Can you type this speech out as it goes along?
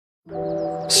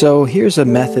So here's a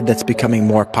method that's becoming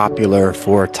more popular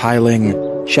for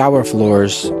tiling shower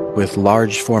floors with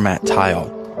large format tile.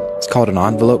 It's called an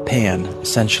envelope pan.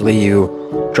 Essentially,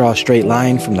 you draw a straight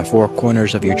line from the four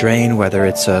corners of your drain, whether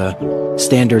it's a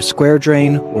standard square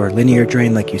drain or a linear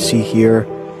drain like you see here.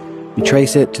 You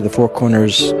trace it to the four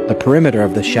corners, the perimeter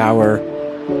of the shower,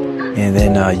 and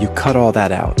then you cut all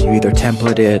that out. You either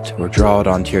template it or draw it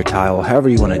onto your tile, however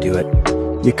you want to do it.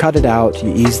 You cut it out,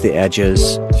 you ease the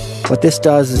edges. What this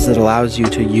does is it allows you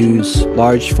to use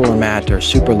large format or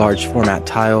super large format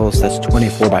tiles that's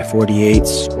 24 by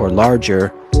 48s or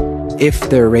larger if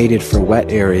they're rated for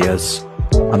wet areas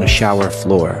on a shower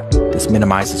floor. This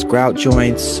minimizes grout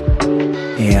joints,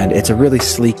 and it's a really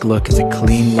sleek look, it's a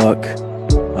clean look.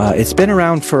 It's been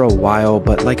around for a while,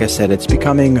 but like I said, it's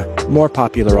becoming more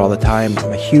popular all the time.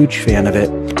 I'm a huge fan of it.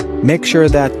 Make sure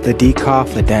that the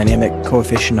DCOF, the dynamic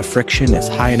coefficient of friction, is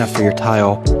high enough for your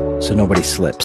tile so nobody slips.